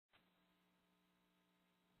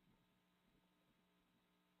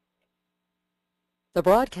The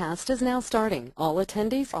broadcast is now starting. All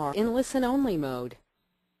attendees are in listen-only mode.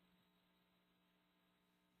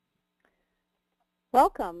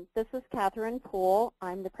 Welcome. This is Catherine Poole.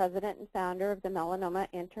 I'm the president and founder of the Melanoma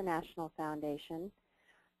International Foundation.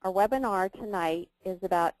 Our webinar tonight is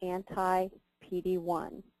about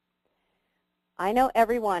anti-PD1. I know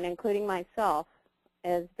everyone, including myself,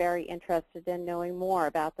 is very interested in knowing more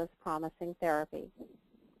about this promising therapy.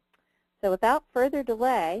 So without further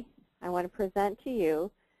delay, I want to present to you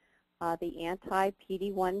the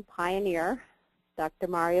anti-PD1 pioneer, Dr.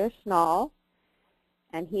 Mario Sznol,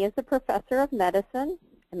 and he is a professor of medicine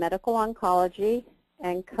and medical oncology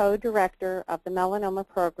and co-director of the melanoma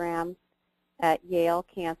program at Yale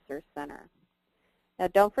Cancer Center. Now,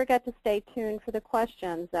 don't forget to stay tuned for the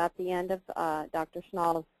questions at the end of Dr.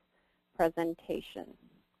 Sznol's presentation.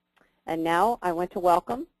 And now I want to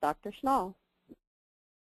welcome Dr. Sznol.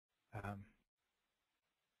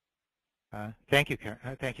 Thank you,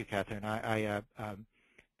 Catherine. I'm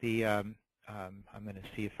going to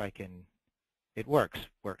see if I can. It works.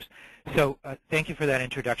 So thank you for that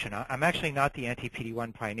introduction. I'm actually not the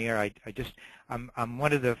anti-PD1 pioneer. I'm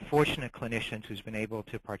one of the fortunate clinicians who's been able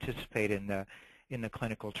to participate in the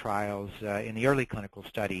clinical trials, in the early clinical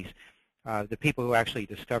studies. The people who actually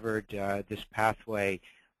discovered this pathway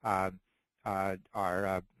are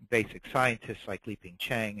basic scientists like Liping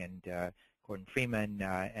Cheng and Gordon Freeman,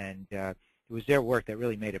 and it was their work that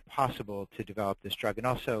really made it possible to develop this drug, and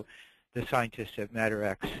also the scientists at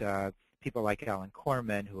Madarex, people like Alan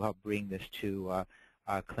Corman, who helped bring this to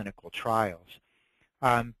clinical trials.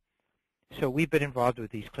 So we've been involved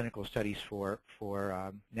with these clinical studies for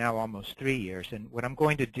now almost 3 years, and what I'm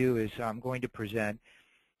going to do is I'm going to present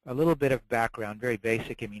a little bit of background, very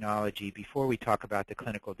basic immunology, before we talk about the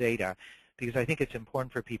clinical data, because I think it's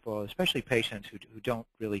important for people, especially patients who don't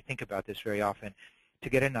really think about this very often, to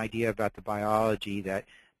get an idea about the biology that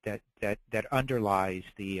underlies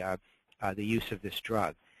the use of this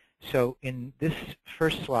drug. So in this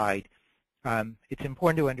first slide, it's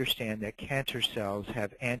important to understand that cancer cells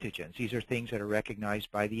have antigens. These are things that are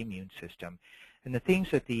recognized by the immune system. And the things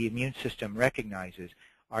that the immune system recognizes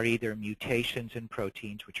are either mutations in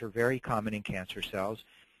proteins, which are very common in cancer cells,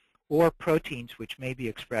 or proteins which may be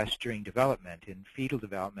expressed during development, in fetal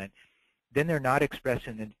development. Then they're not expressed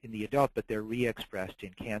in the adult, but they're re-expressed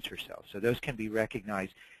in cancer cells. So those can be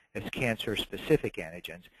recognized as cancer-specific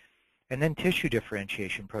antigens. And then tissue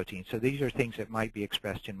differentiation proteins. So these are things that might be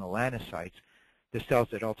expressed in melanocytes, the cells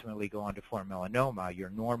that ultimately go on to form melanoma, your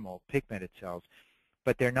normal pigmented cells,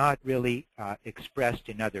 but they're not really expressed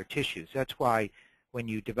in other tissues. That's why when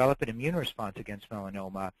you develop an immune response against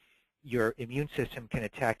melanoma, your immune system can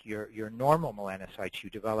attack your normal melanocytes. You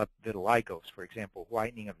develop vitiligos, for example,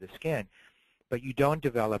 whitening of the skin, but you don't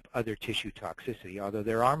develop other tissue toxicity, although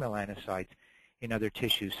there are melanocytes in other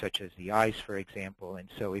tissues, such as the eyes, for example. And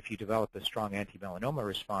so if you develop a strong anti-melanoma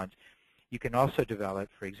response, you can also develop,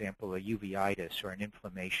 for example, a uveitis or an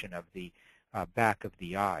inflammation of the back of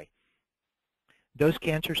the eye. Those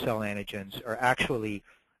cancer cell antigens are actually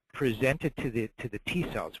presented to the T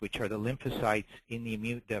cells, which are the lymphocytes in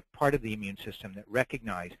the part of the immune system that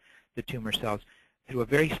recognize the tumor cells, through a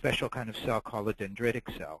very special kind of cell called a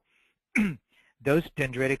dendritic cell. Those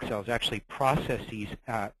dendritic cells actually process these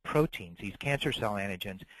proteins, these cancer cell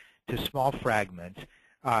antigens, to small fragments.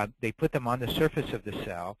 They put them on the surface of the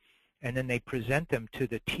cell, and then they present them to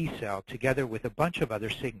the T cell together with a bunch of other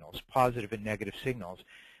signals, positive and negative signals,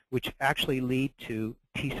 which actually lead to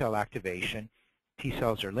T cell activation. T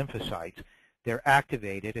cells are lymphocytes. They're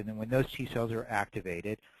activated, and then when those T cells are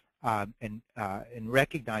activated and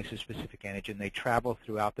recognize a specific antigen, they travel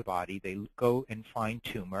throughout the body. They go and find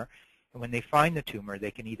tumor, and when they find the tumor,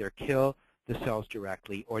 they can either kill the cells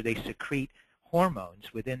directly or they secrete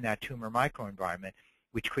hormones within that tumor microenvironment,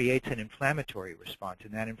 which creates an inflammatory response,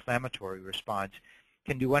 and that inflammatory response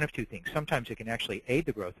can do one of two things. Sometimes it can actually aid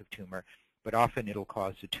the growth of tumor, but often it'll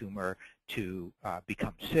cause the tumor to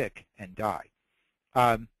become sick and die.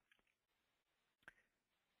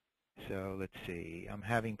 So let's see, I'm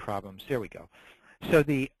having problems. There we go. So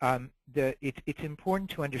it's important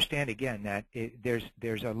to understand again that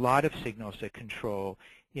there's a lot of signals that control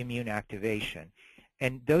immune activation,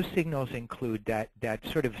 and those signals include that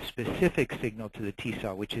sort of specific signal to the T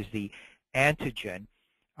cell, which is the antigen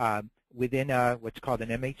within what's called an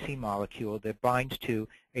MHC molecule that binds to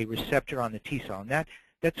a receptor on the T cell, and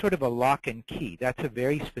that's sort of a lock and key. That's a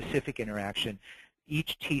very specific interaction.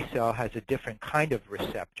 Each T cell has a different kind of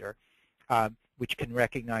receptor, which can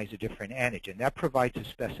recognize a different antigen. That provides a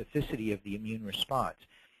specificity of the immune response.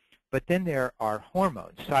 But then there are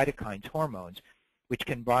hormones, cytokines, hormones, which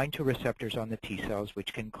can bind to receptors on the T cells,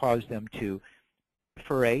 which can cause them to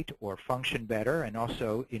proliferate or function better, and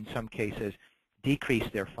also in some cases decrease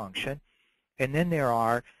their function. And then there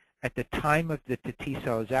are, at the time of the T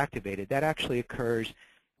cell is activated, that actually occurs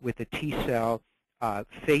with the T cell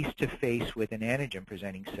face-to-face with an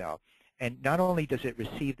antigen-presenting cell. And not only does it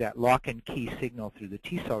receive that lock and key signal through the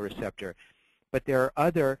T cell receptor, but there are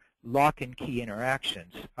other lock and key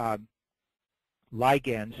interactions.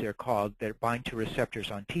 Ligands, they're called, that bind to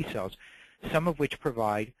receptors on T cells, some of which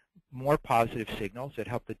provide more positive signals that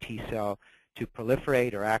help the T cell to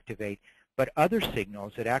proliferate or activate, but other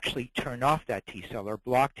signals that actually turn off that T cell or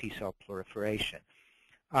block T cell proliferation.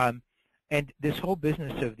 And this whole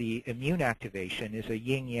business of the immune activation is a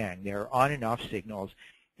yin-yang. There are on and off signals,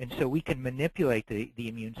 and so we can manipulate the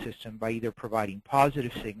immune system by either providing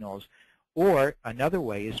positive signals, or another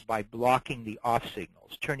way is by blocking the off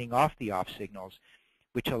signals, turning off the off signals,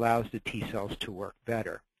 which allows the T cells to work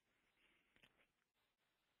better.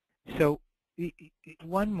 So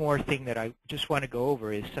one more thing that I just want to go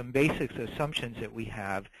over is some basic assumptions that we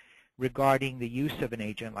have regarding the use of an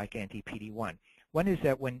agent like anti-PD1. One is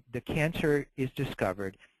that when the cancer is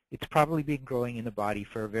discovered, it's probably been growing in the body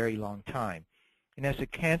for a very long time. And as the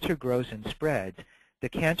cancer grows and spreads, the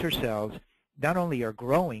cancer cells not only are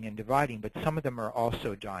growing and dividing, but some of them are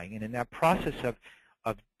also dying. And in that process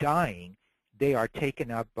of dying, they are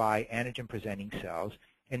taken up by antigen-presenting cells,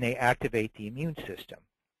 and they activate the immune system.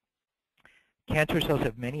 Cancer cells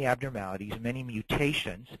have many abnormalities, many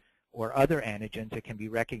mutations, or other antigens that can be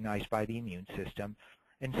recognized by the immune system.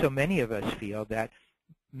 And so many of us feel that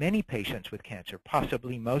many patients with cancer,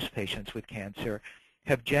 possibly most patients with cancer,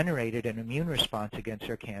 have generated an immune response against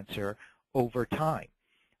their cancer over time.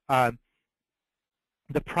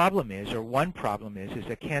 The problem is, or one problem is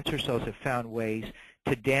that cancer cells have found ways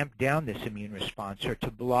to damp down this immune response, or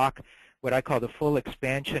to block what I call the full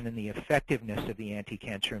expansion and the effectiveness of the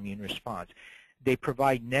anti-cancer immune response. They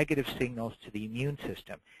provide negative signals to the immune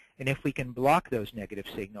system. And if we can block those negative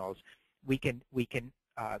signals, we can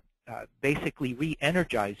basically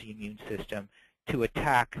re-energize the immune system to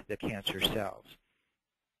attack the cancer cells.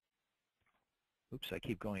 Oops, I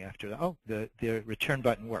keep going after that. Oh, the return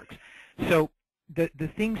button works. So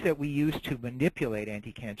the things that we use to manipulate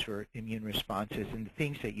anti-cancer immune responses, and the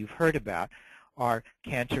things that you've heard about, are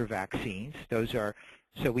cancer vaccines. Those are,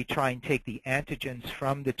 so we try and take the antigens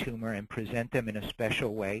from the tumor and present them in a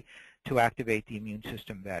special way to activate the immune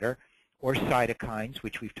system better. Or cytokines,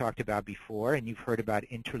 which we've talked about before, and you've heard about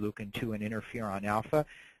interleukin-2 and interferon alpha.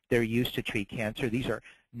 They're used to treat cancer. These are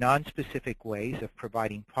nonspecific ways of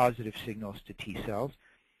providing positive signals to T cells.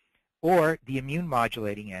 Or the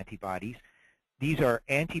immune-modulating antibodies. These are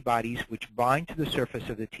antibodies which bind to the surface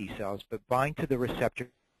of the T cells, but bind to the receptors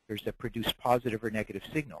that produce positive or negative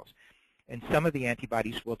signals. And some of the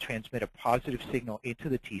antibodies will transmit a positive signal into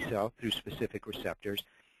the T cell through specific receptors,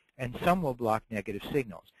 and some will block negative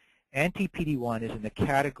signals. Anti-PD1 is in the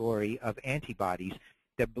category of antibodies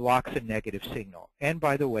that blocks a negative signal. And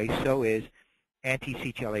by the way, so is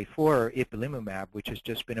anti-CTLA-4 or ipilimumab, which has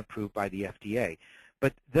just been approved by the FDA.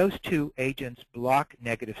 But those two agents block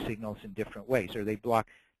negative signals in different ways, or they block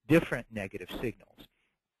different negative signals.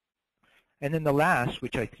 And then the last,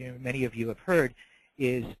 which I think many of you have heard,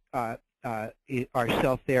 is are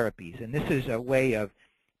cell therapies. And this is a way of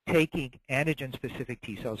taking antigen-specific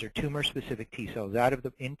T cells or tumor-specific T cells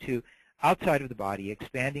outside of the body,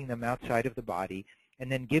 expanding them outside of the body,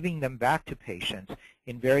 and then giving them back to patients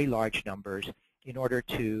in very large numbers in order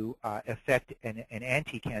to affect an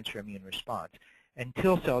anti-cancer immune response. And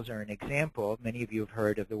TIL cells are an example. Many of you have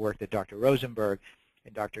heard of the work that Dr. Rosenberg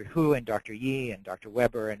and Dr. Hu and Dr. Yi and Dr.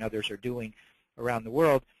 Weber and others are doing around the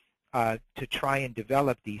world to try and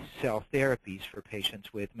develop these cell therapies for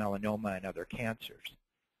patients with melanoma and other cancers.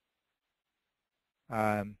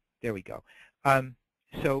 There we go.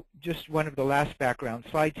 So just one of the last background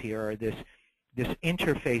slides here are this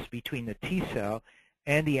interface between the T cell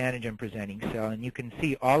and the antigen-presenting cell. And you can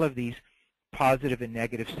see all of these positive and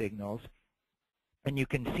negative signals. And you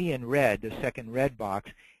can see in red, the second red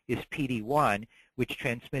box is PD1, which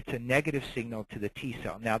transmits a negative signal to the T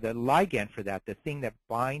cell. Now, the ligand for that, the thing that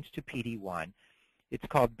binds to PD1, it's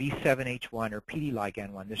called B7H1 or PD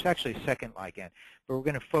ligand 1. There's actually a second ligand, but we're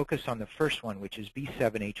going to focus on the first one, which is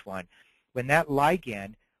B7H1. When that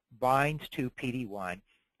ligand binds to PD1,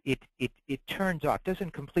 it turns off,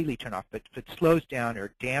 doesn't completely turn off, but it slows down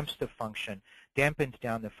or dampens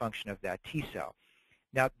down the function of that T cell.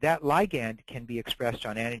 Now, that ligand can be expressed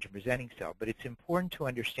on antigen-presenting cell, but it's important to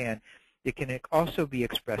understand it can also be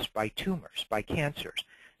expressed by tumors, by cancers.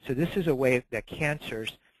 So this is a way that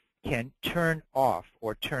cancers can turn off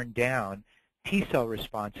or turn down T cell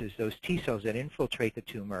responses, those T cells that infiltrate the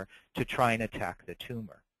tumor to try and attack the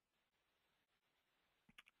tumor.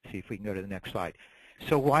 See if we can go to the next slide.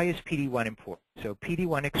 So why is PD-1 important? So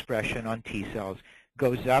PD-1 expression on T cells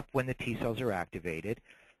goes up when the T cells are activated.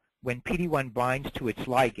 When PD-1 binds to its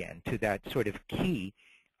ligand, to that sort of key,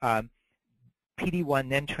 PD-1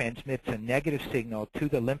 then transmits a negative signal to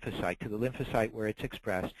the lymphocyte where it's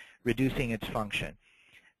expressed, reducing its function.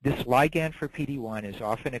 This ligand for PD-1 is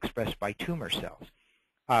often expressed by tumor cells.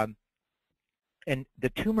 And the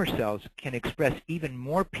tumor cells can express even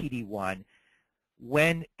more PD-1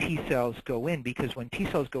 when T cells go in, because when T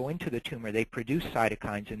cells go into the tumor, they produce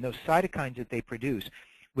cytokines, and those cytokines that they produce,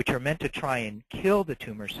 which are meant to try and kill the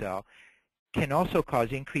tumor cell, can also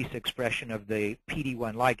cause increased expression of the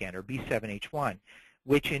PD-1 ligand, or B7H1,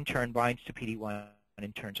 which in turn binds to PD-1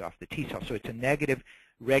 and turns off the T cell. So it's a negative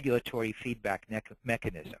regulatory feedback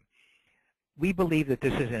mechanism. We believe that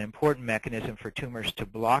this is an important mechanism for tumors to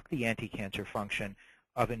block the anti-cancer function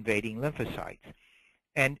of invading lymphocytes.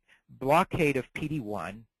 And blockade of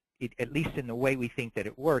PD-1, at least in the way we think that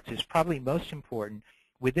it works, is probably most important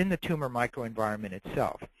within the tumor microenvironment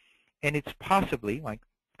itself. And it's possibly, I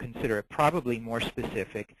consider it probably more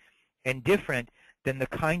specific and different than the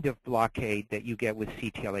kind of blockade that you get with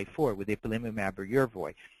CTLA-4, with ipilimumab or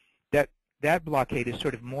Yervoy. That blockade is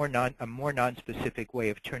sort of a more non-specific way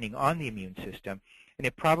of turning on the immune system, and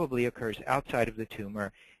it probably occurs outside of the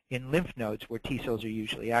tumor in lymph nodes where T cells are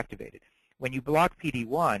usually activated. When you block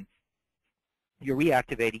PD-1, you're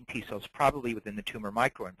reactivating T cells probably within the tumor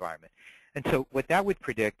microenvironment. And so what that would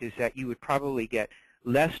predict is that you would probably get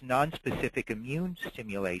less non-specific immune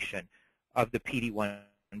stimulation of the PD-1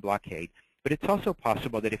 blockade. But it's also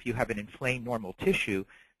possible that if you have an inflamed normal tissue,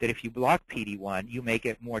 that if you block PD-1, you may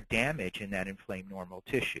get more damage in that inflamed normal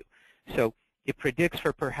tissue. So it predicts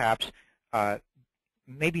for perhaps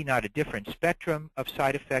maybe not a different spectrum of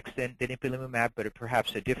side effects than ipilimumab, but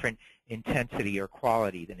perhaps a different intensity or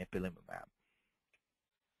quality than ipilimumab.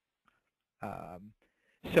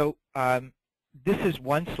 This is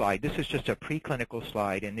one slide. This is just a preclinical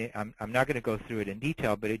slide, and I'm not going to go through it in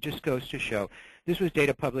detail, but it just goes to show. This was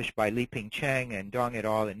data published by Liping Cheng and Dong et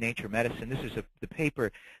al. In Nature Medicine. This is the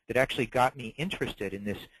paper that actually got me interested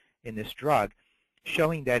in this drug,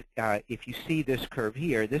 showing that if you see this curve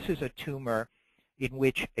here, this is a tumor in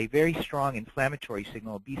which a very strong inflammatory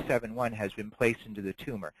signal, B7-1, has been placed into the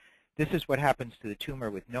tumor. This is what happens to the tumor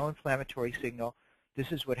with no inflammatory signal.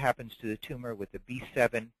 This is what happens to the tumor with the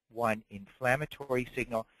B7-1 inflammatory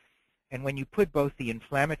signal. And when you put both the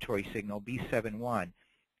inflammatory signal, B7-1,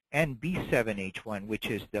 and B7H1, which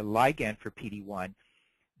is the ligand for PD-1,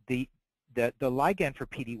 the ligand for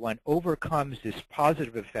PD-1 overcomes this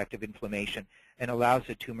positive effect of inflammation and allows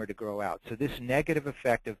the tumor to grow out. So this negative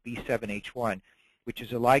effect of B7H1, which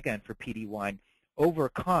is a ligand for PD-1,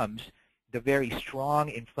 overcomes the very strong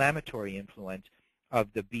inflammatory influence of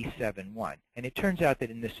the B7-1. And it turns out that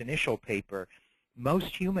in this initial paper,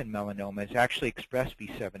 most human melanomas actually express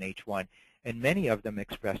B7H1, and many of them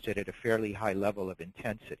expressed it at a fairly high level of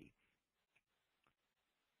intensity.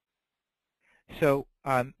 So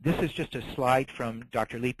this is just a slide from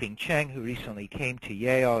Dr. Liping Cheng, who recently came to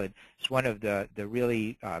Yale. And it's one of the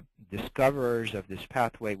really discoverers of this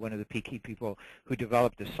pathway, one of the key people who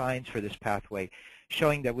developed the science for this pathway,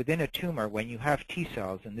 showing that within a tumor, when you have T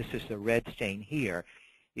cells, and this is the red stain here,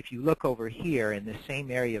 if you look over here in the same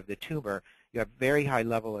area of the tumor, you have very high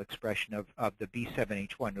level expression of the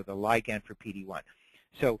B7H1, or the ligand for PD-1.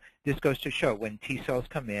 So this goes to show when T cells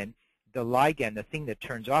come in, the ligand, the thing that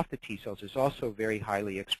turns off the T cells, is also very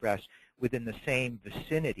highly expressed within the same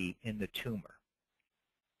vicinity in the tumor.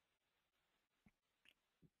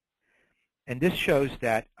 And this shows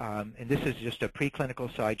that, and this is just a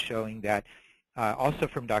preclinical slide showing that, also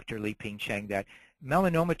from Dr. Liping Cheng, that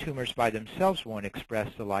melanoma tumors by themselves won't express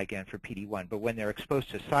the ligand for PD-1, but when they're exposed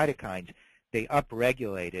to cytokines, they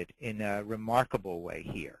upregulate it in a remarkable way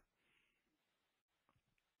here.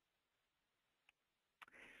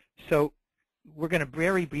 So we're going to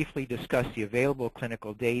very briefly discuss the available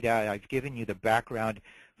clinical data. I've given you the background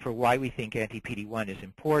for why we think anti-PD-1 is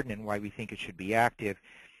important and why we think it should be active.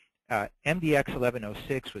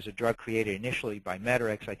 MDX1106 was a drug created initially by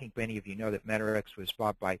Medarex. I think many of you know that Medarex was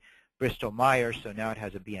bought by Bristol Myers, so now it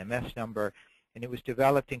has a BMS number. And it was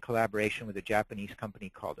developed in collaboration with a Japanese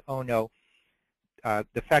company called Ono.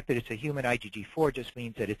 The fact that it's a human IgG4 just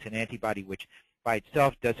means that it's an antibody which by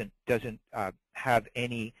itself doesn't have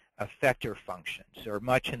any effector functions, or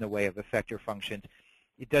much in the way of effector functions.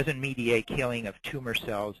 It doesn't mediate killing of tumor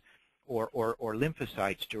cells or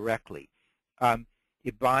lymphocytes directly.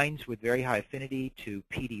 It binds with very high affinity to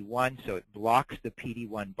PD1, so it blocks the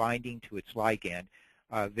PD1 binding to its ligand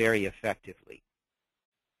very effectively.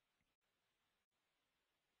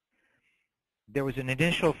 There was an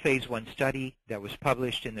initial phase 1 study that was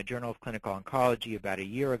published in the Journal of Clinical Oncology about a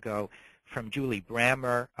year ago from Julie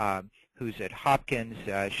Brammer, who's at Hopkins.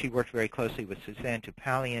 She worked very closely with Suzanne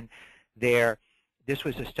Tupalian there. This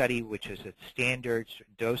was a study which is a standard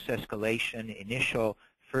dose escalation, initial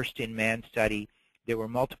first-in-man study. There were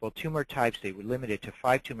multiple tumor types. They were limited to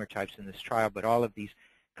 5 tumor types in this trial, but all of these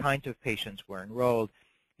kinds of patients were enrolled.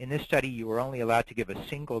 In this study, you were only allowed to give a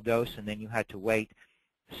single dose, and then you had to wait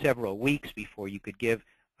several weeks before you could give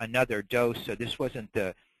another dose. So this wasn't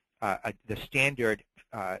the standard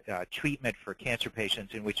treatment for cancer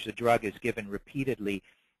patients in which the drug is given repeatedly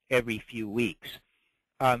every few weeks.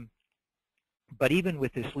 But even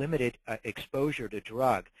with this limited exposure to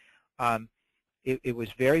drug, it was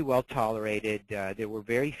very well tolerated. There were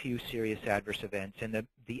very few serious adverse events, and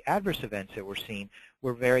the adverse events that were seen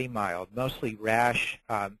were very mild, mostly rash.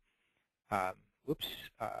 Whoops,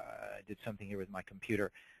 I did something here with my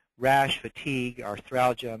computer. Rash, fatigue,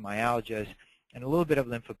 arthralgia, myalgias, and a little bit of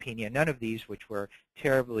lymphopenia, none of these which were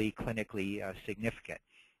terribly clinically significant.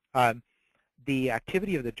 The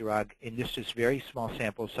activity of the drug in this just very small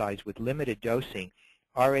sample size with limited dosing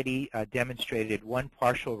already demonstrated one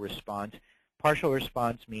partial response. Partial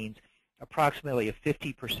response means approximately a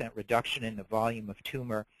 50% reduction in the volume of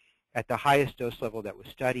tumor at the highest dose level that was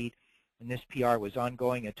studied. And this PR was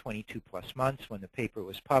ongoing at 22+ months when the paper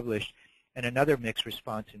was published, and another mixed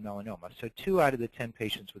response in melanoma. So 2 out of the 10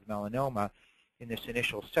 patients with melanoma in this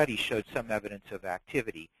initial study showed some evidence of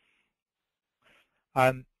activity.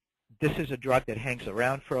 This is a drug that hangs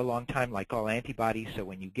around for a long time, like all antibodies, so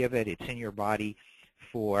when you give it, it's in your body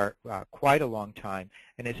for quite a long time.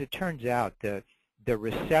 And as it turns out, the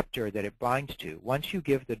receptor that it binds to, once you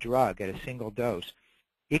give the drug at a single dose,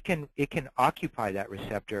 it can occupy that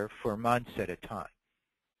receptor for months at a time.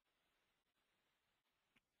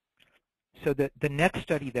 So the next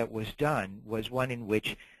study that was done was one in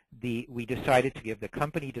which the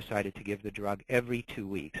company decided to give the drug every 2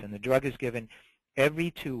 weeks. And the drug is given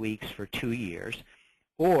every 2 weeks for 2 years,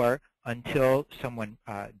 or until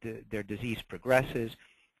their disease progresses,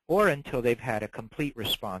 or until they've had a complete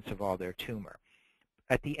response of all their tumor.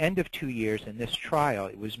 At the end of 2 years in this trial,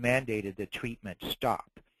 it was mandated that treatment stop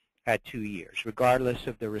at 2 years, regardless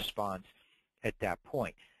of the response at that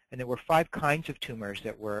point. And there were 5 kinds of tumors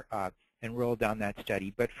that were enrolled on that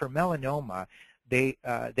study. But for melanoma, they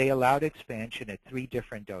allowed expansion at 3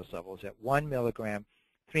 different dose levels, at 1 milligram,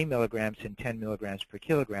 3 milligrams, and 10 milligrams per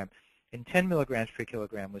kilogram. And 10 milligrams per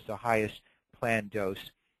kilogram was the highest planned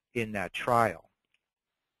dose in that trial.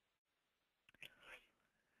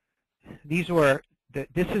 This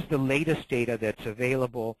is the latest data that's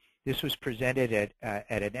available. This was presented at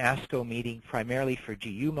an ASCO meeting primarily for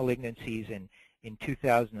GU malignancies in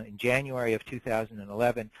January of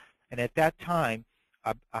 2011. And at that time,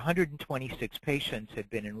 126 patients had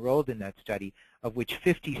been enrolled in that study, of which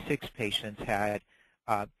 56 patients had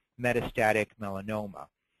metastatic melanoma.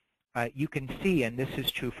 You can see, and this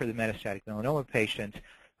is true for the metastatic melanoma patients,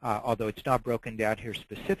 although it's not broken down here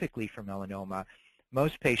specifically for melanoma,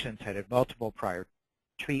 most patients had multiple prior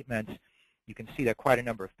treatments. You can see that quite a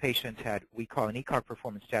number of patients had, we call an ECOG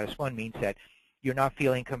performance status 1, means that you're not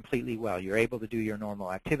feeling completely well. You're able to do your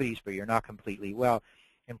normal activities, but you're not completely well.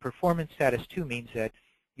 And performance status 2 means that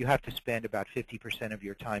you have to spend about 50% of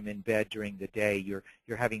your time in bed during the day. You're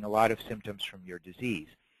having a lot of symptoms from your disease.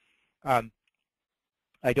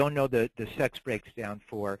 I don't know the sex breakdown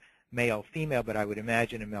for male-female, but I would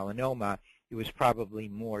imagine in melanoma it was probably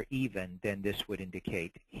more even than this would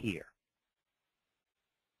indicate here.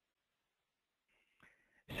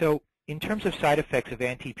 So in terms of side effects of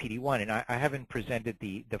anti-PD1, and I haven't presented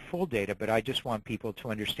the full data, but I just want people to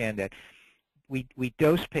understand that we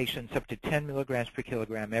dose patients up to 10 milligrams per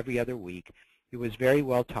kilogram every other week. It was very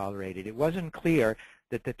well tolerated. It wasn't clear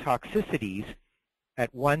that the toxicities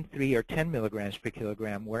at 1, 3, or 10 milligrams per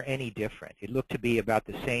kilogram were any different. It looked to be about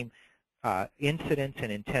the same incidence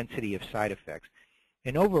and intensity of side effects.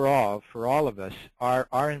 And overall, for all of us,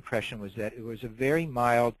 our impression was that it was a very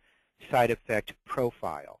mild side effect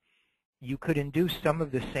profile. You could induce some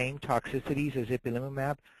of the same toxicities as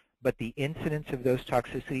ipilimumab, but the incidence of those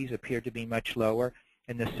toxicities appeared to be much lower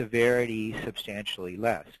and the severity substantially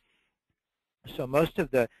less. So most of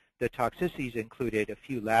the toxicities included a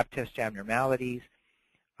few lab test abnormalities.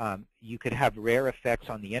 You could have rare effects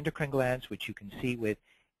on the endocrine glands, which you can see with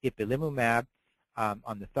ipilimumab,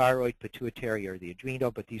 on the thyroid, pituitary, or the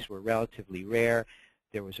adrenal, but these were relatively rare.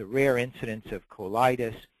 There was a rare incidence of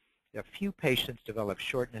colitis. A few patients developed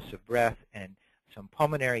shortness of breath and some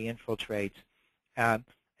pulmonary infiltrates. And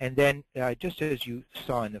then, just as you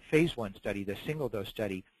saw in the phase 1 study, the single-dose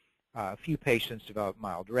study, a few patients developed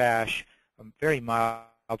mild rash, very mild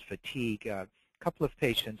fatigue. A couple of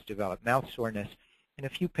patients developed mouth soreness, and a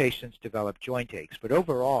few patients developed joint aches. But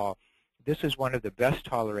overall, this is one of the best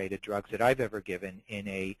tolerated drugs that I've ever given in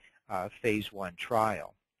a phase 1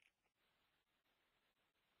 trial.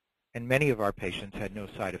 And many of our patients had no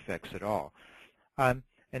side effects at all. And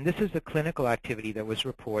this is the clinical activity that was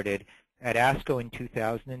reported at ASCO in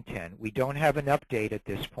 2010. We don't have an update at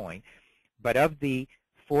this point, but of the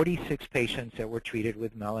 46 patients that were treated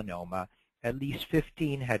with melanoma, at least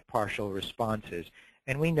 15 had partial responses.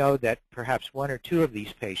 And we know that perhaps 1 or 2 of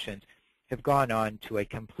these patients have gone on to a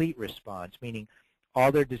complete response, meaning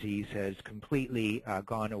all their disease has completely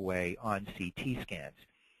gone away on CT scans.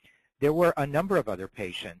 There were a number of other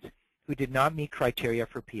patients who did not meet criteria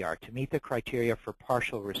for PR. To meet the criteria for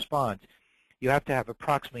partial response, you have to have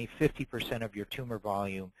approximately 50% of your tumor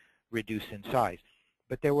volume reduced in size.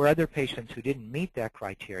 But there were other patients who didn't meet that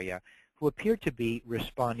criteria who appeared to be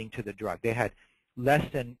responding to the drug. They had less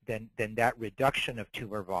than that reduction of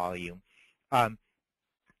tumor volume,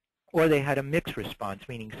 or they had a mixed response,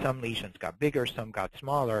 meaning some lesions got bigger, some got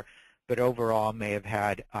smaller, but overall may have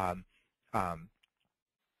had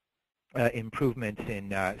improvements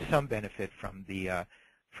in some benefit from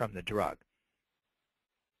the drug.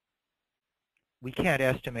 We can't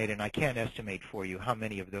estimate, and I can't estimate for you how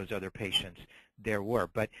many of those other patients there were,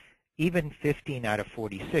 but even 15 out of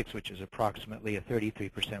 46, which is approximately a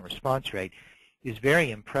 33% response rate, is very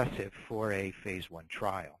impressive for a phase 1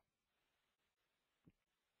 trial.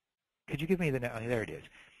 Could you give me the, there it is.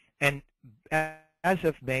 And as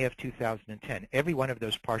of May of 2010, every one of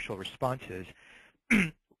those partial responses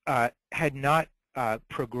had not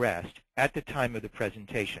progressed at the time of the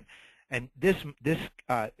presentation. And this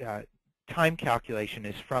time calculation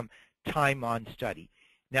is from time on study.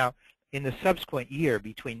 Now, in the subsequent year,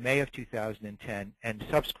 between May of 2010 and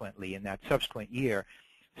subsequently, in that subsequent year,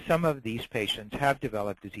 some of these patients have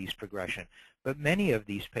developed disease progression, but many of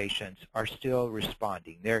these patients are still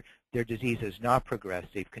responding. Their disease has not progressed.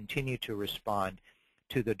 They've continued to respond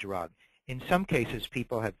to the drug. In some cases,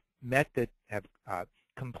 people have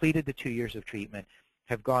completed the 2 years of treatment,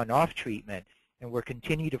 have gone off treatment, and we're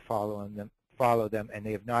continue to follow them, and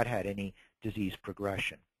they have not had any disease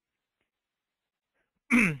progression.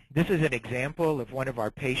 This is an example of one of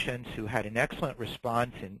our patients who had an excellent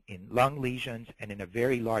response in lung lesions and in a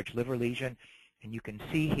very large liver lesion. And you can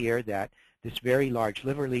see here that this very large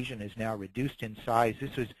liver lesion is now reduced in size.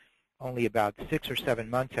 This was only about 6 or 7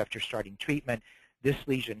 months after starting treatment. This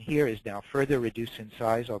lesion here is now further reduced in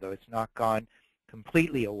size, although it's not gone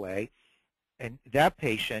completely away. And that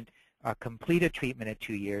patient completed treatment at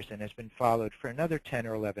 2 years and has been followed for another 10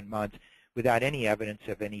 or 11 months without any evidence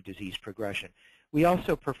of any disease progression. We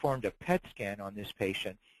also performed a PET scan on this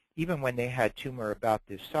patient, even when they had tumor about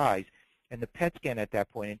this size, and the PET scan at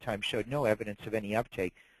that point in time showed no evidence of any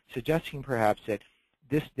uptake, suggesting perhaps that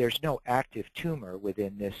there's no active tumor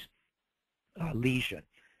within this lesion.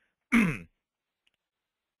 Let's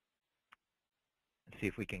see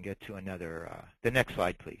if we can get to another, the next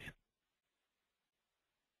slide, please.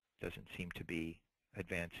 Doesn't seem to be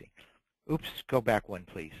advancing. Oops, go back one,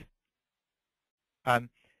 please.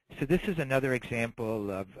 So this is another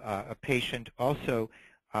example of a patient also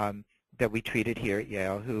that we treated here at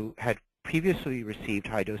Yale who had previously received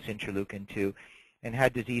high-dose interleukin-2 and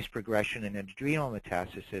had disease progression and adrenal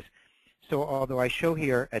metastasis. So although I show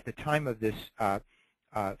here at the time of this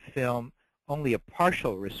film only a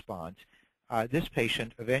partial response, this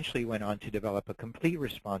patient eventually went on to develop a complete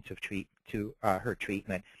response to her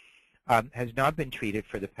treatment, has not been treated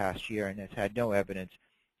for the past year, and has had no evidence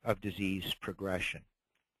of disease progression.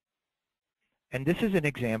 And this is an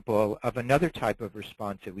example of another type of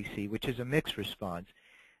response that we see, which is a mixed response.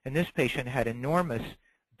 And this patient had enormous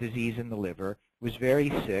disease in the liver, was very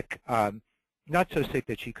sick, not so sick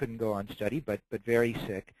that she couldn't go on study, but very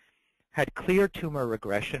sick, had clear tumor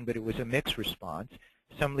regression, but it was a mixed response.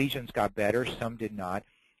 Some lesions got better, some did not.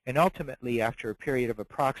 And ultimately, after a period of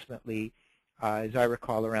approximately, as I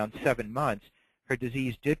recall, around 7 months, her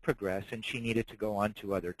disease did progress, and she needed to go on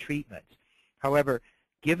to other treatments. However,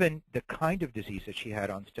 given the kind of disease that she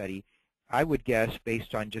had on study, I would guess,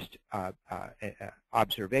 based on just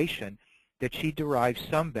observation, that she derived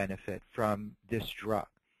some benefit from this drug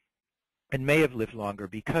and may have lived longer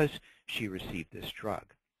because she received this drug.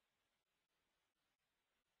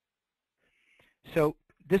 So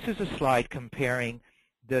this is a slide comparing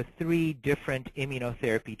the 3 different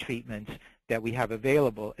immunotherapy treatments that we have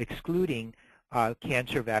available, excluding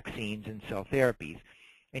cancer vaccines and cell therapies.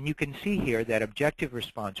 And you can see here that objective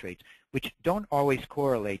response rates, which don't always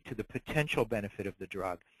correlate to the potential benefit of the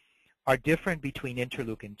drug, are different between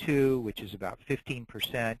interleukin-2, which is about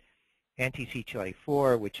 15%,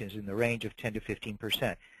 anti-CTLA-4, which is in the range of 10 to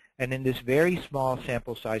 15%. And in this very small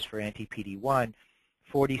sample size for anti-PD1,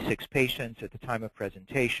 46 patients at the time of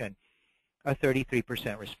presentation, a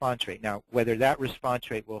 33% response rate. Now, whether that response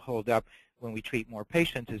rate will hold up when we treat more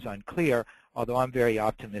patients is unclear, although I'm very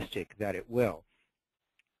optimistic that it will.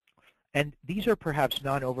 And these are perhaps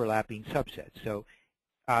non-overlapping subsets. So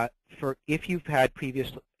if you've had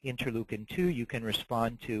previous interleukin-2, you can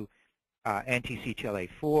respond to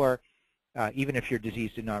anti-CTLA-4, even if your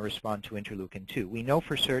disease did not respond to interleukin-2. We know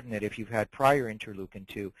for certain that if you've had prior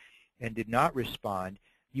interleukin-2 and did not respond,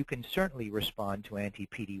 you can certainly respond to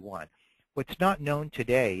anti-PD1. What's not known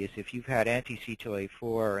today is if you've had anti-CTLA-4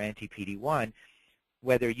 or anti-PD1,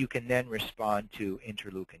 whether you can then respond to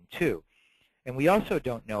interleukin-2. And we also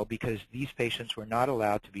don't know, because these patients were not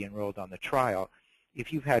allowed to be enrolled on the trial,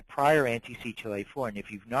 if you've had prior anti-CTLA-4 and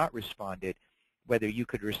if you've not responded, whether you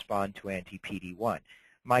could respond to anti-PD1.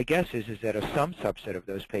 My guess is that some subset of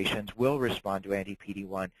those patients will respond to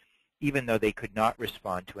anti-PD1 even though they could not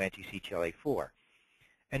respond to anti-CTLA-4.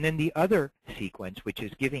 And then the other sequence, which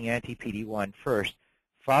is giving anti-PD1 first,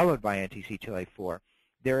 followed by anti-CTLA-4,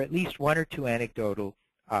 there are at least one or two anecdotal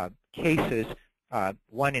cases,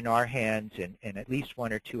 one in our hands and at least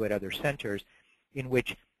one or two at other centers, in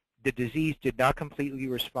which the disease did not completely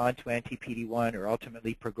respond to anti-PD1 or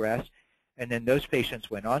ultimately progressed, and then those patients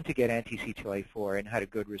went on to get anti-CTLA-4 and had a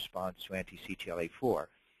good response to anti-CTLA-4.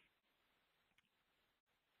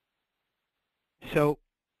 So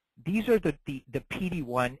these are the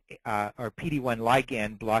PD1 or PD1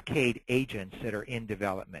 ligand blockade agents that are in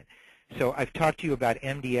development. So I've talked to you about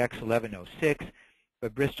MDX1106,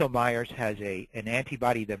 but Bristol Myers has an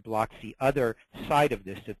antibody that blocks the other side of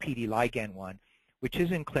this, the PD ligand 1, which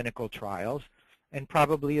is in clinical trials and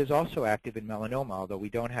probably is also active in melanoma, although we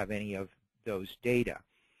don't have any of those data.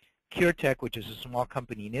 CureTech, which is a small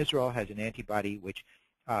company in Israel, has an antibody which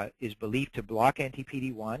is believed to block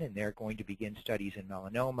anti-PD1, and they're going to begin studies in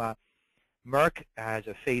melanoma. Merck has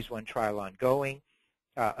a phase 1 trial ongoing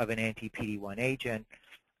of an anti-PD1 agent.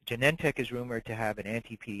 Genentech is rumored to have an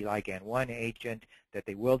anti-PD ligand 1 agent that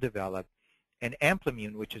they will develop. And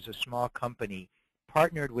Amplimmune, which is a small company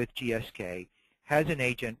partnered with GSK, has an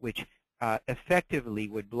agent which effectively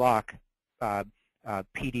would block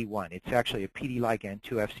PD1. It's actually a PD ligand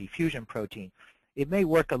 2 Fc fusion protein. It may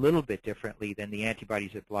work a little bit differently than the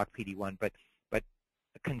antibodies that block PD1, but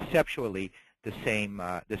conceptually the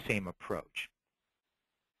same approach.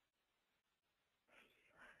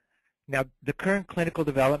 Now, the current clinical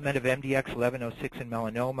development of MDX1106 in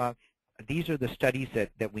melanoma, these are the studies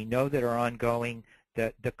that we know that are ongoing.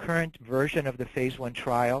 The current version of the phase 1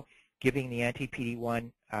 trial, giving the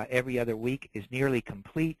anti-PD1 every other week, is nearly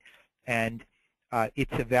complete, and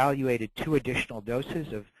it's evaluated 2 additional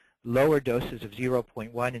doses of lower doses of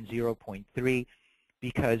 0.1 and 0.3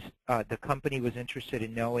 because the company was interested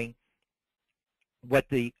in knowing what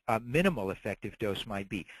the minimal effective dose might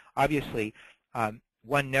be. Obviously,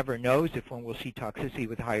 one never knows if one will see toxicity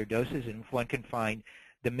with higher doses, and if one can find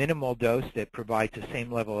the minimal dose that provides the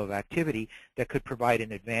same level of activity, that could provide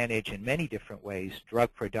an advantage in many different ways,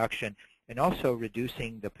 drug production, and also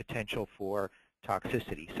reducing the potential for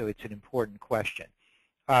toxicity. So it's an important question.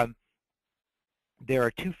 There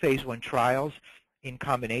are 2 phase 1 trials in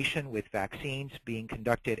combination with vaccines being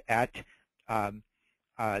conducted at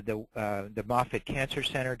the Moffitt Cancer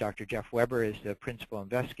Center. Dr. Jeff Weber is the principal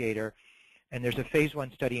investigator. And there's a phase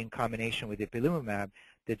 1 study in combination with ipilimumab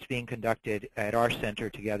that's being conducted at our center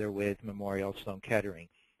together with Memorial Sloan Kettering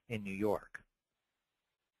in New York.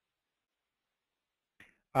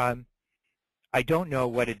 I don't know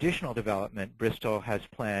what additional development Bristol has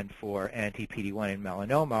planned for anti-PD1 in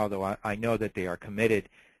melanoma, although I know that they are committed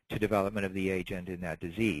to development of the agent in that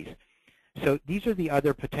disease. So these are the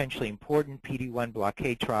other potentially important PD1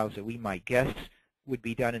 blockade trials that we might guess would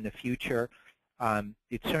be done in the future.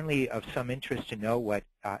 It's certainly of some interest to know what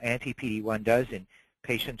anti-PD1 does in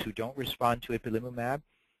patients who don't respond to ipilimumab.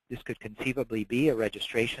 This could conceivably be a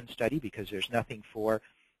registration study because there's nothing for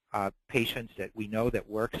patients that we know that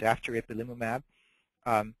works after ipilimumab,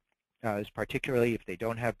 particularly if they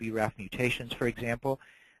don't have BRAF mutations, for example.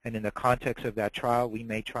 And in the context of that trial, we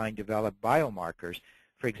may try and develop biomarkers,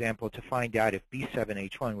 for example, to find out if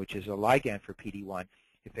B7H1, which is a ligand for PD1,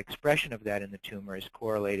 if expression of that in the tumor is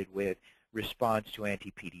correlated with response to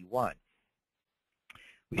anti-PD1.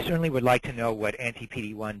 We certainly would like to know what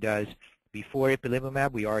anti-PD1 does before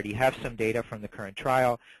ipilimumab. We already have some data from the current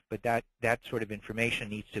trial, but that sort of information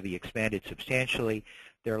needs to be expanded substantially.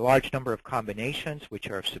 There are a large number of combinations which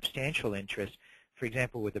are of substantial interest. For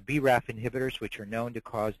example, with the BRAF inhibitors, which are known to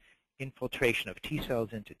cause infiltration of T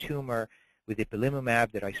cells into tumor, with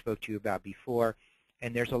ipilimumab that I spoke to you about before.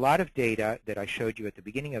 And there's a lot of data that I showed you at the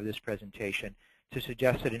beginning of this presentation to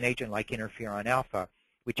suggest that an agent like interferon alpha,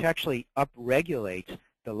 which actually upregulates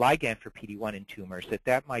the ligand for PD-1 in tumors,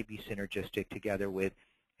 that might be synergistic together with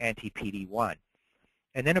anti-PD-1.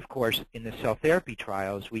 And then, of course, in the cell therapy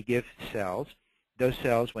trials, we give cells. Those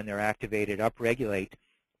cells, when they're activated, upregulate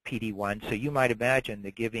PD-1. So you might imagine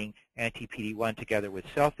that giving anti-PD-1 together with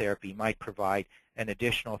cell therapy might provide an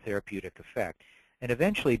additional therapeutic effect. And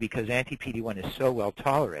eventually, because anti-PD-1 is so well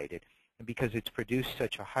tolerated, and because it's produced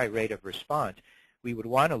such a high rate of response, we would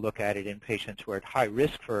want to look at it in patients who are at high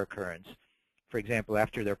risk for recurrence, for example,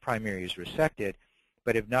 after their primary is resected,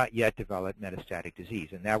 but have not yet developed metastatic disease.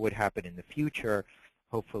 And that would happen in the future,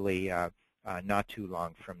 hopefully not too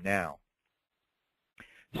long from now.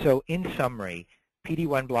 So in summary,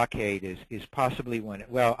 PD-1 blockade is possibly one,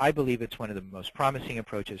 well, I believe it's one of the most promising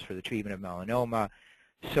approaches for the treatment of melanoma.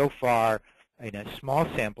 So far, in a small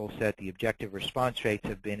sample set, the objective response rates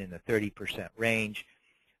have been in the 30% range.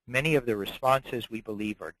 Many of the responses, we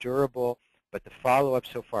believe, are durable, but the follow-up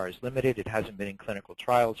so far is limited. It hasn't been in clinical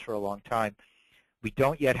trials for a long time. We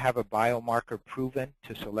don't yet have a biomarker proven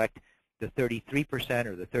to select the 33%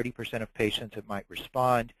 or the 30% of patients that might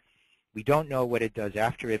respond. We don't know what it does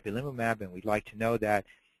after ipilimumab, and we'd like to know that.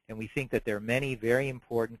 And we think that there are many very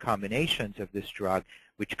important combinations of this drug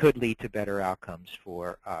which could lead to better outcomes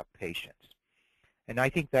for patients. And I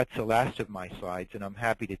think that's the last of my slides, and I'm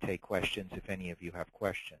happy to take questions if any of you have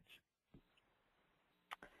questions.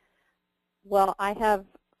 Well, I have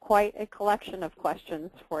quite a collection of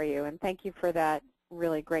questions for you, and thank you for that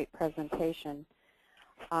really great presentation.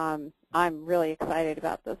 I'm really excited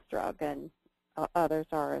about this drug, and others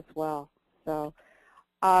are as well. So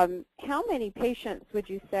how many patients would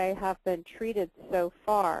you say have been treated so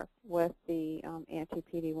far with the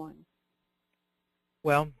anti-PD1?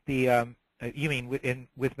 Well, you mean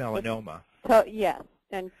with melanoma? Yes,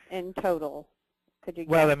 and in total. Could you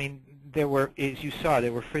Well, I mean, there were, as you saw,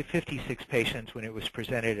 there were 56 patients when it was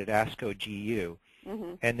presented at ASCO GU,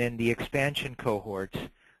 and then the expansion cohorts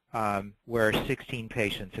were 16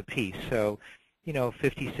 patients apiece. So, you know,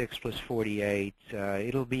 56 plus 48,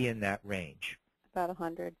 it'll be in that range. About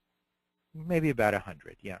 100? Maybe about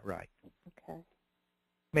 100, yeah, right. Okay.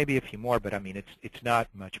 Maybe a few more, but I mean, it's not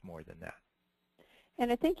much more than that.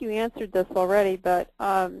 And I think you answered this already, but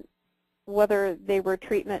whether they were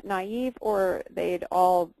treatment naive or they'd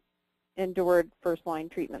all endured first-line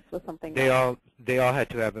treatments with something else? They all had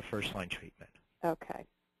to have a first-line treatment. Okay.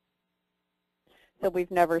 So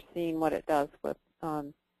we've never seen what it does with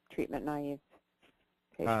treatment naive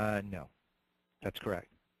patients? No, that's correct.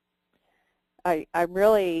 I'm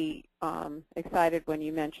really excited when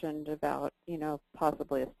you mentioned about, you know,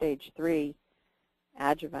 possibly a stage 3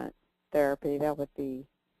 adjuvant therapy. That would be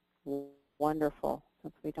wonderful,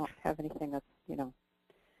 since we don't have anything that's, you know,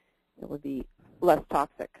 that would be less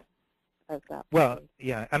toxic as that. Well,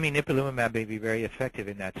 yeah, I mean, ipilimumab may be very effective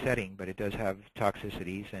in that setting, but it does have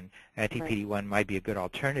toxicities, and anti-PD1 might be a good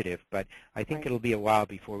alternative. But I think it'll be a while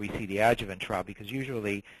before we see the adjuvant trial, because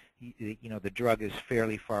usually, you know, the drug is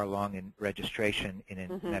fairly far along in registration in a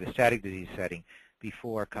metastatic disease setting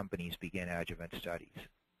before companies begin adjuvant studies.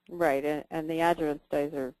 Right, and the adjuvant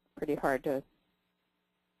studies are pretty hard to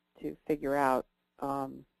figure out.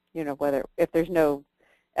 You know, whether if there's no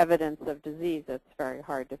evidence of disease, it's very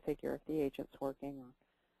hard to figure if the agent's working or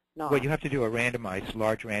not. Well, you have to do a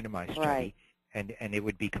large randomized study, and it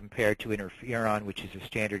would be compared to interferon, which is a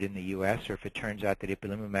standard in the U.S., or if it turns out that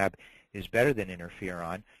ipilimumab is better than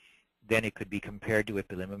interferon, then it could be compared to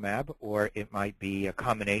ipilimumab, or it might be a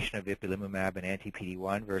combination of ipilimumab and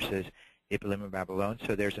anti-PD1 versus ipilimumab alone.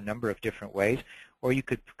 So there's a number of different ways. Or you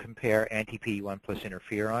could compare anti-PD1 plus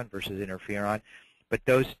interferon versus interferon. But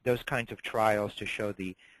those kinds of trials to show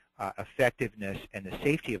the effectiveness and the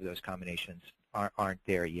safety of those combinations aren't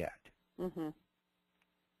there yet. Well,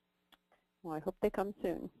 I hope they come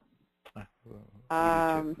soon.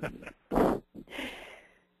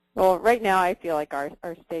 Well, right now I feel like our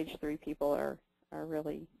stage 3 people are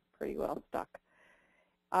really pretty well stuck.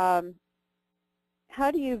 How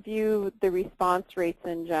do you view the response rates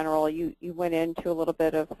in general? You went into a little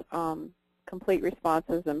bit of complete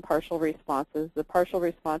responses and partial responses. The partial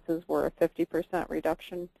responses were a 50%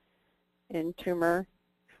 reduction in tumor.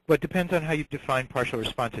 Well, it depends on how you define partial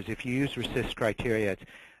responses. If you use RECIST criteria, it's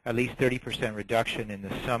at least 30% reduction in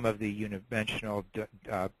the sum of the unidimensional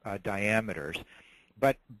diameters.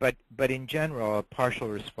 But in general, a partial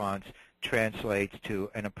response translates to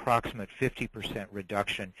an approximate 50%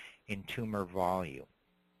 reduction in tumor volume.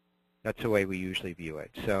 That's the way we usually view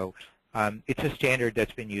it. So it's a standard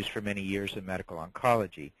that's been used for many years in medical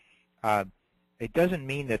oncology. It doesn't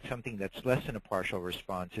mean that something that's less than a partial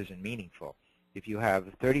response isn't meaningful. If you have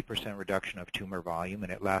a 30% reduction of tumor volume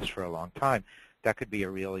and it lasts for a long time, that could be a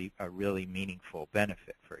really meaningful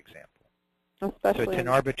benefit, for example. Especially so it's an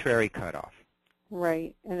arbitrary cutoff.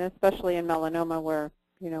 Right, and especially in melanoma where,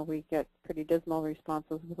 we get pretty dismal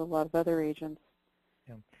responses with a lot of other agents.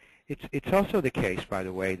 Yeah. It's also the case, by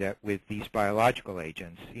the way, that with these biological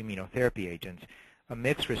agents, immunotherapy agents, a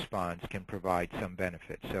mixed response can provide some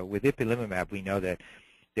benefit. So with ipilimumab, we know that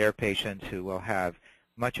there are patients who will have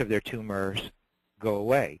much of their tumors go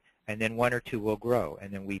away, and then one or two will grow,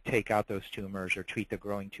 and then we take out those tumors or treat the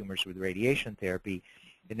growing tumors with radiation therapy,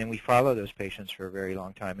 and then we follow those patients for a very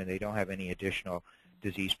long time, and they don't have any additional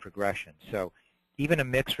disease progression. So even a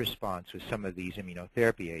mixed response with some of these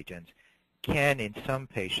immunotherapy agents can, in some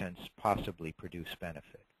patients, possibly produce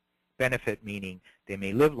benefit. Benefit meaning they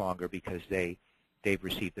may live longer because they've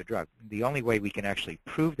received the drug. The only way we can actually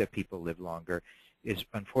prove that people live longer is,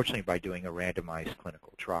 unfortunately, by doing a randomized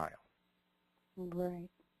clinical trial. Right.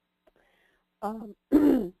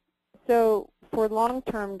 So for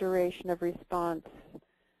long-term duration of response,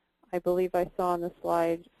 I believe I saw on the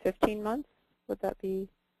slide 15 months. Would that be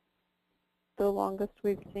the longest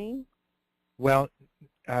we've seen? Well,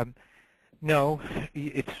 no.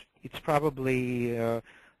 It's probably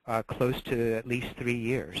close to at least 3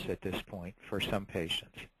 years at this point for some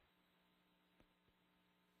patients.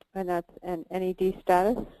 And that's an NED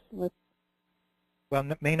status?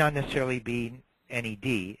 Well, it may not necessarily be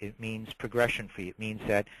NED. It means progression-free. It means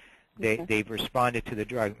that they've responded to the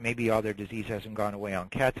drug. Maybe all their disease hasn't gone away on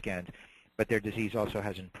CAT scans, but their disease also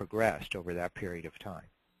hasn't progressed over that period of time.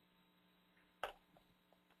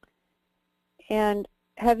 And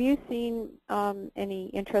have you seen any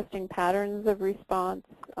interesting patterns of response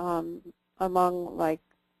among, like,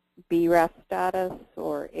 BRAF status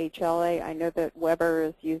or HLA? I know that Weber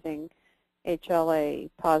is using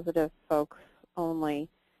HLA-positive folks only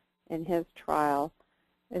in his trial.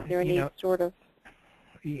 Is there any sort of...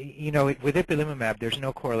 With ipilimumab, there's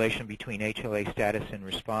no correlation between HLA status and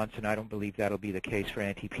response, and I don't believe that'll be the case for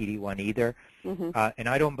anti-PD1 either. Mm-hmm. And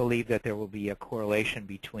I don't believe that there will be a correlation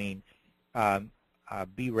between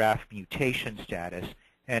BRAF mutation status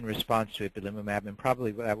and response to ipilimumab, and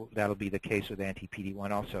probably that'll be the case with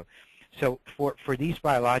anti-PD1 also. So for these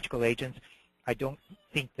biological agents, I don't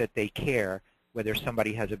think that they care whether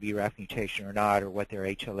somebody has a BRAF mutation or not, or what their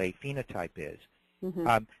HLA phenotype is.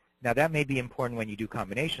 Mm-hmm. Now, that may be important when you do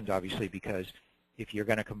combinations, obviously, because if you're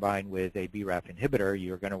going to combine with a BRAF inhibitor,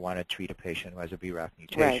 you're going to want to treat a patient who has a BRAF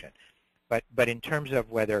mutation. Right. But in terms of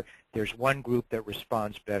whether there's one group that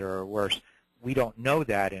responds better or worse, we don't know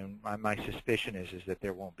that, and my suspicion is that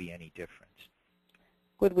there won't be any difference.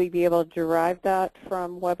 Would we be able to derive that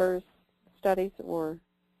from Weber's studies, or?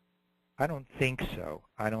 I don't think so.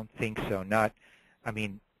 I don't think so.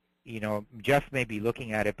 Jeff may be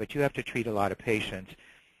looking at it, but you have to treat a lot of patients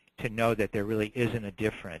to know that there really isn't a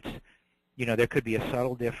difference. There could be a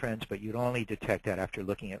subtle difference, but you'd only detect that after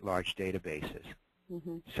looking at large databases.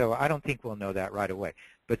 Mm-hmm. So I don't think we'll know that right away.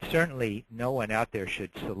 But certainly no one out there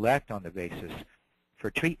should select on the basis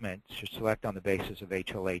for treatment, should select on the basis of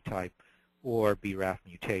HLA type or BRAF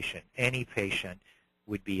mutation. Any patient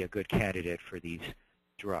would be a good candidate for these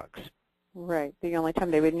drugs. Right. The only time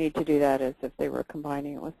they would need to do that is if they were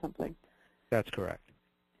combining it with something. That's correct.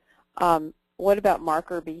 What about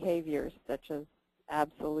marker behaviors such as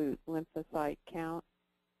absolute lymphocyte count?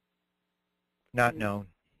 Not known.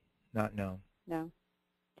 Not known. No.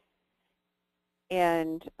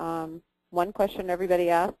 And one question everybody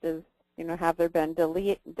asked is, have there been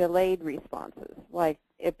delayed responses like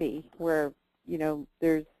IPI, where,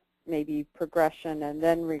 there's maybe progression and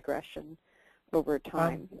then regression over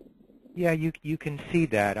time? Yeah, you can see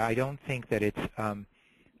that. I don't think that it's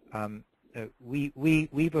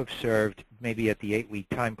we've observed maybe at the 8-week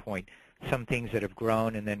time point some things that have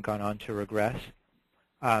grown and then gone on to regress.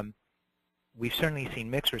 We've certainly seen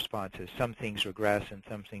mixed responses. Some things regress and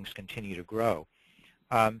some things continue to grow.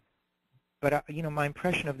 But my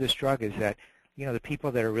impression of this drug is that the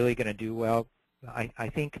people that are really going to do well, I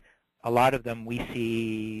think a lot of them we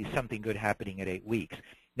see something good happening at 8 weeks.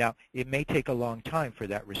 Now, it may take a long time for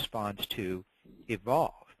that response to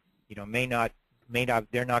evolve. They're not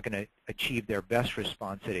going to achieve their best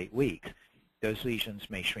response at 8 weeks. Those lesions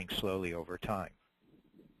may shrink slowly over time.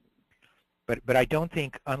 But I don't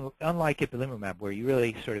think, unlike ipilimumab, where you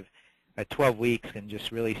really sort of at 12 weeks can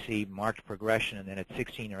just really see marked progression, and then at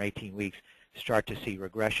 16 or 18 weeks start to see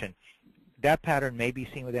regression. That pattern may be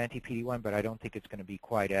seen with anti-PD1, but I don't think it's going to be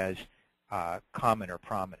quite as common or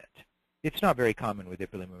prominent. It's not very common with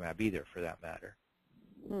ipilimumab either, for that matter.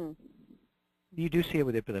 You do see it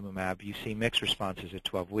with ipilimumab. You see mixed responses at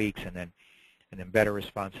 12 weeks and then better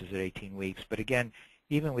responses at 18 weeks. But again,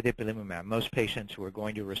 even with ipilimumab, most patients who are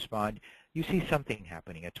going to respond, you see something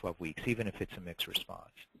happening at 12 weeks, even if it's a mixed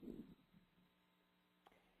response.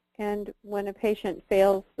 And when a patient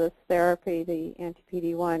fails this therapy, the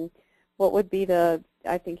anti-PD1, what would be the,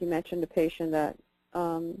 I think you mentioned a patient that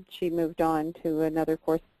she moved on to another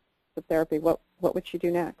course of therapy. What would she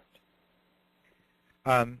do next?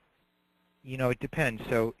 You know, it depends.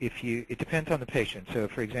 So it depends on the patient. So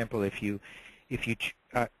for example,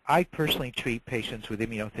 I personally treat patients with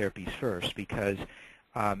immunotherapies first because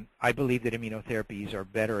I believe that immunotherapies are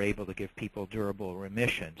better able to give people durable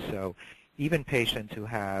remission. So even patients who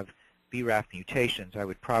have BRAF mutations, I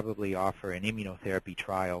would probably offer an immunotherapy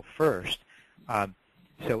trial first.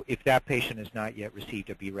 So if that patient has not yet received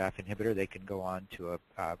a BRAF inhibitor, they can go on to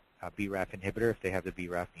a BRAF inhibitor if they have the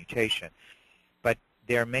BRAF mutation. But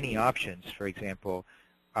there are many options. For example,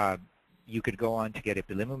 you could go on to get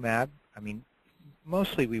ipilimumab. I mean,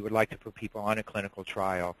 mostly we would like to put people on a clinical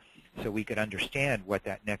trial so we could understand what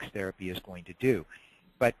that next therapy is going to do.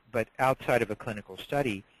 But outside of a clinical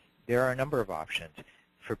study, there are a number of options.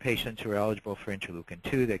 For patients who are eligible for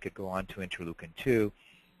interleukin-2, they could go on to interleukin-2.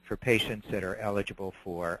 For patients that are eligible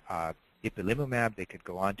for ipilimumab, they could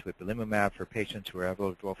go on to ipilimumab. For patients who are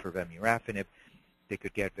eligible for vemurafenib, they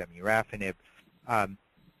could get vemurafenib. And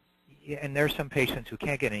there are some patients who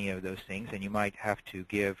can't get any of those things, and you might have to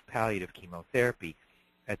give palliative chemotherapy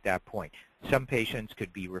at that point. Some patients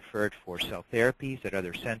could be referred for cell therapies at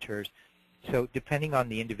other centers. So depending on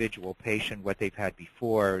the individual patient, what they've had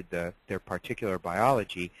before, their particular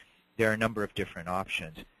biology, there are a number of different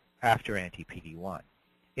options after anti-PD1.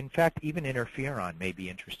 In fact, even interferon may be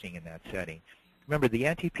interesting in that setting. Remember, the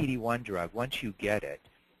anti-PD1 drug, once you get it,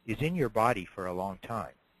 is in your body for a long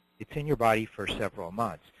time. It's in your body for several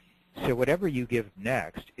months. So whatever you give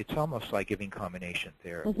next, it's almost like giving combination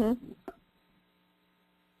therapy.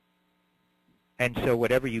 And so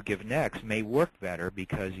whatever you give next may work better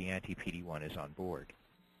because the anti-PD1 is on board.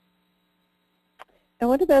 And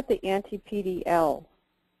what about the anti-PDL?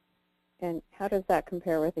 And how does that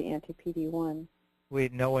compare with the anti-PD1?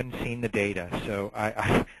 No one's seen the data. So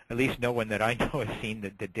at least no one that I know has seen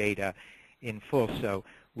the data in full. So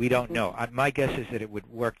we don't know. My guess is that it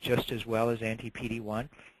would work just as well as anti-PD1,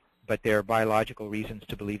 but there are biological reasons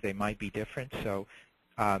to believe they might be different. So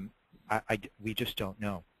we just don't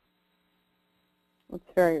know. It's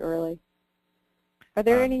very early. Are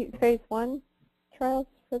there any phase 1 trials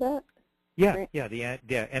for that? Yeah, the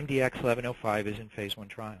MDX 1105 is in phase 1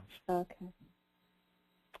 trials. Okay.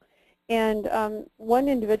 And one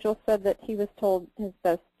individual said that he was told his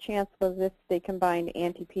best chance was if they combined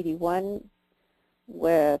anti-PD1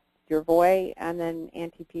 with Yervoy and then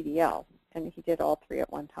anti-PDL, and he did all three at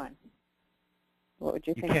one time. What would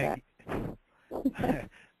you think of that?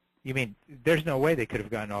 You mean there's no way they could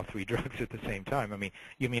have gotten all three drugs at the same time? I mean,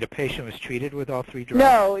 you mean a patient was treated with all three drugs?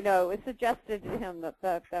 No, it was suggested to him that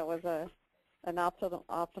that was an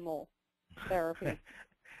optimal therapy.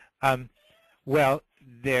 Well,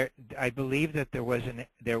 I believe that there was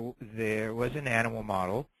an animal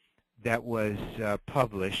model that was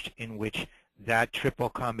published in which that triple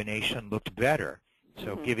combination looked better.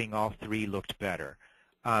 So giving all three looked better.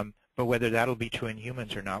 But whether that'll be true in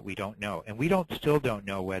humans or not, we don't know. And we still don't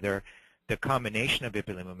know whether the combination of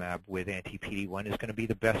ipilimumab with anti-PD1 is going to be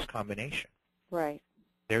the best combination. Right.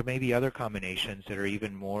 There may be other combinations that are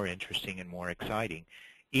even more interesting and more exciting,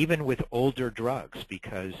 even with older drugs,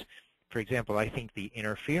 because, for example, I think the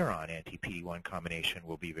interferon anti-PD1 combination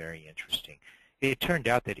will be very interesting. It turned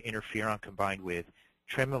out that interferon combined with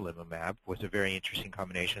tremelimumab was a very interesting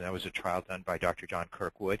combination. That was a trial done by Dr. John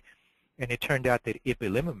Kirkwood. And it turned out that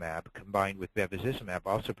ipilimumab combined with bevacizumab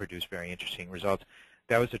also produced very interesting results.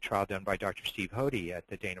 That was a trial done by Dr. Steve Hody at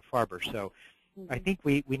the Dana-Farber. So I think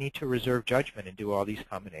we need to reserve judgment and do all these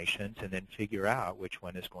combinations and then figure out which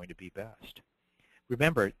one is going to be best.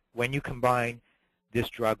 Remember, when you combine this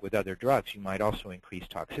drug with other drugs, you might also increase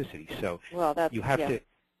toxicity. So you have to,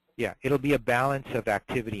 it'll be a balance of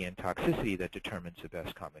activity and toxicity that determines the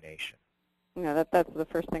best combination. Yeah, that's the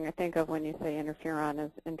first thing I think of when you say interferon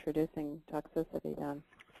is introducing toxicity then.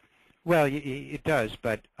 Well, it does,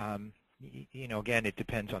 but again, it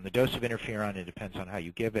depends on the dose of interferon, it depends on how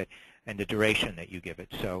you give it, and the duration that you give it.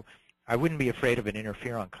 So I wouldn't be afraid of an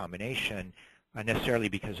interferon combination necessarily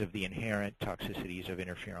because of the inherent toxicities of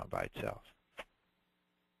interferon by itself.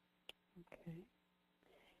 Okay.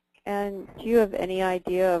 And do you have any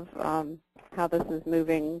idea of how this is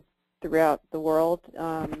moving throughout the world,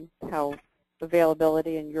 how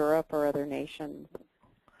availability in Europe or other nations?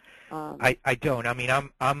 I don't. I mean,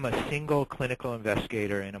 I'm a single clinical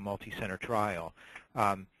investigator in a multi-center trial,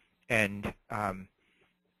 and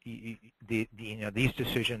these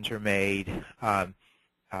decisions are made,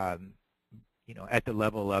 at the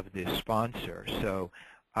level of the sponsor. So,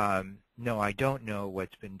 no, I don't know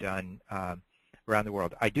what's been done around the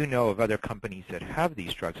world. I do know of other companies that have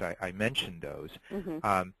these drugs. I mentioned those.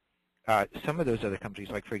 Mm-hmm. Some of those other companies,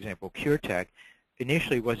 like for example, CureTech,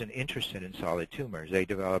 initially wasn't interested in solid tumors. They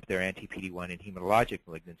developed their anti-PD1 in hematologic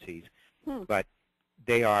malignancies, but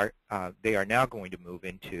they are now going to move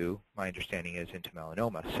into, my understanding is, into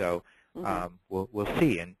melanoma. So we'll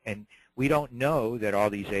see, and we don't know that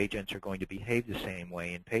all these agents are going to behave the same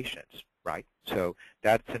way in patients, right? So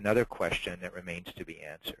that's another question that remains to be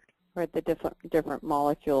answered. Right, the different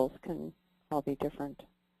molecules can all be different.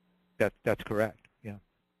 That's correct. Yeah.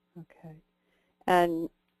 Okay, and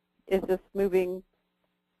is this moving?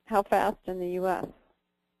 How fast in the U.S.?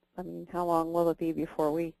 I mean, how long will it be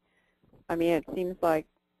before we? I mean, it seems like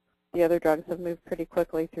the other drugs have moved pretty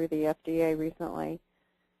quickly through the FDA recently.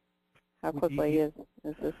 How quickly is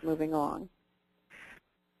this moving along?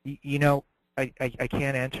 I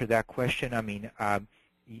can't answer that question. I mean, I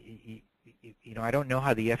don't know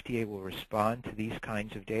how the FDA will respond to these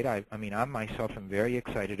kinds of data. I mean, I myself am very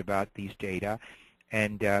excited about these data,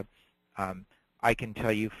 and I can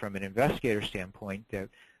tell you from an investigator standpoint that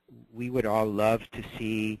we would all love to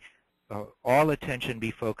see all attention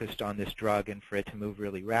be focused on this drug and for it to move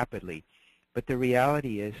really rapidly. But the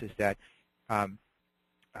reality is that, from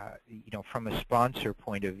a sponsor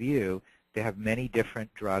point of view, they have many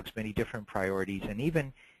different drugs, many different priorities, and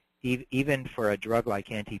even for a drug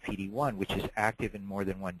like anti-PD1, which is active in more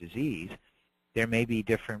than one disease, there may be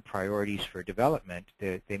different priorities for development.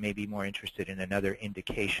 They may be more interested in another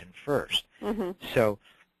indication first. Mm-hmm. So,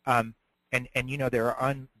 there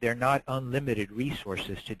are not unlimited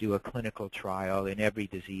resources to do a clinical trial in every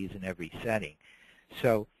disease in every setting.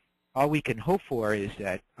 So, all we can hope for is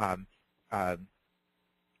that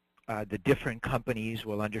the different companies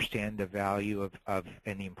will understand the value of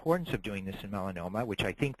and the importance of doing this in melanoma, which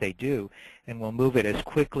I think they do, and will move it as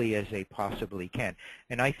quickly as they possibly can.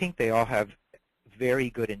 And I think they all have very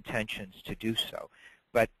good intentions to do so.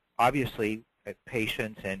 But obviously,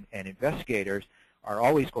 patients and investigators are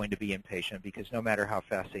always going to be impatient because no matter how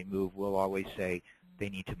fast they move, we'll always say they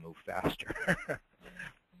need to move faster.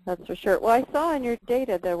 That's for sure. Well, I saw in your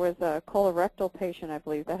data there was a colorectal patient, I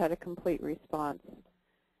believe, that had a complete response.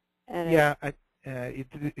 And yeah, that's the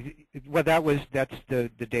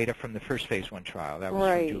data from the first phase 1 trial. That was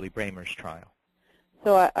right. from Julie Bramer's trial.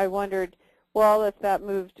 So I wondered, well, if that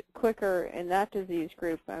moved quicker in that disease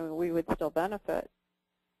group, I mean, we would still benefit,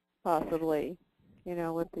 possibly,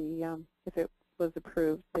 with the if it was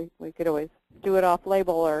approved. We could always do it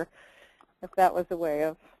off-label, or if that was a way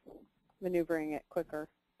of maneuvering it quicker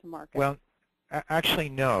to market. Well, actually,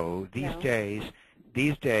 no. These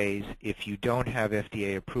days, if you don't have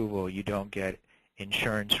FDA approval, you don't get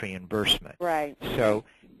insurance reimbursement. Right. So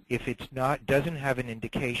if it's doesn't have an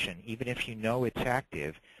indication, even if you know it's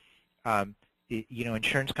active,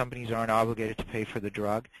 insurance companies aren't obligated to pay for the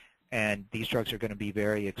drug, and these drugs are going to be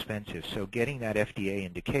very expensive. So getting that FDA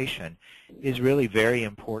indication is really very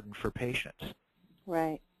important for patients.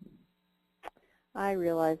 Right. I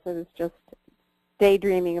realized I was just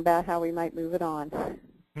daydreaming about how we might move it on.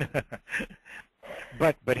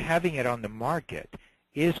 But having it on the market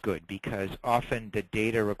is good because often the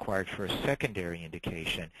data required for a secondary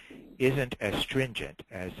indication isn't as stringent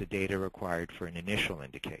as the data required for an initial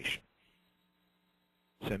indication.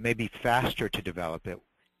 So it may be faster to develop it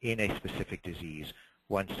in a specific disease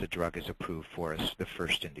once the drug is approved for us, the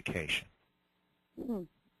first indication.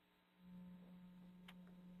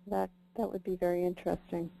 That would be very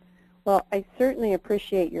interesting. Well, I certainly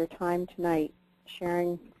appreciate your time tonight,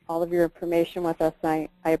 sharing all of your information with us. I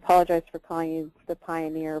apologize for calling you the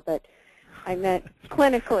pioneer, but I meant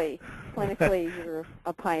clinically. Clinically, you're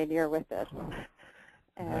a pioneer with this.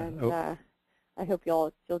 And I hope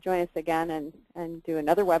you'll join us again and do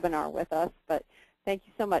another webinar with us. But thank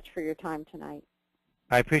you so much for your time tonight.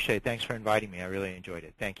 I appreciate it. Thanks for inviting me. I really enjoyed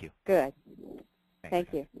it. Thank you. Good. Thanks.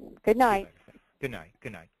 Thank you. Good night. Good night.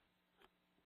 Good night.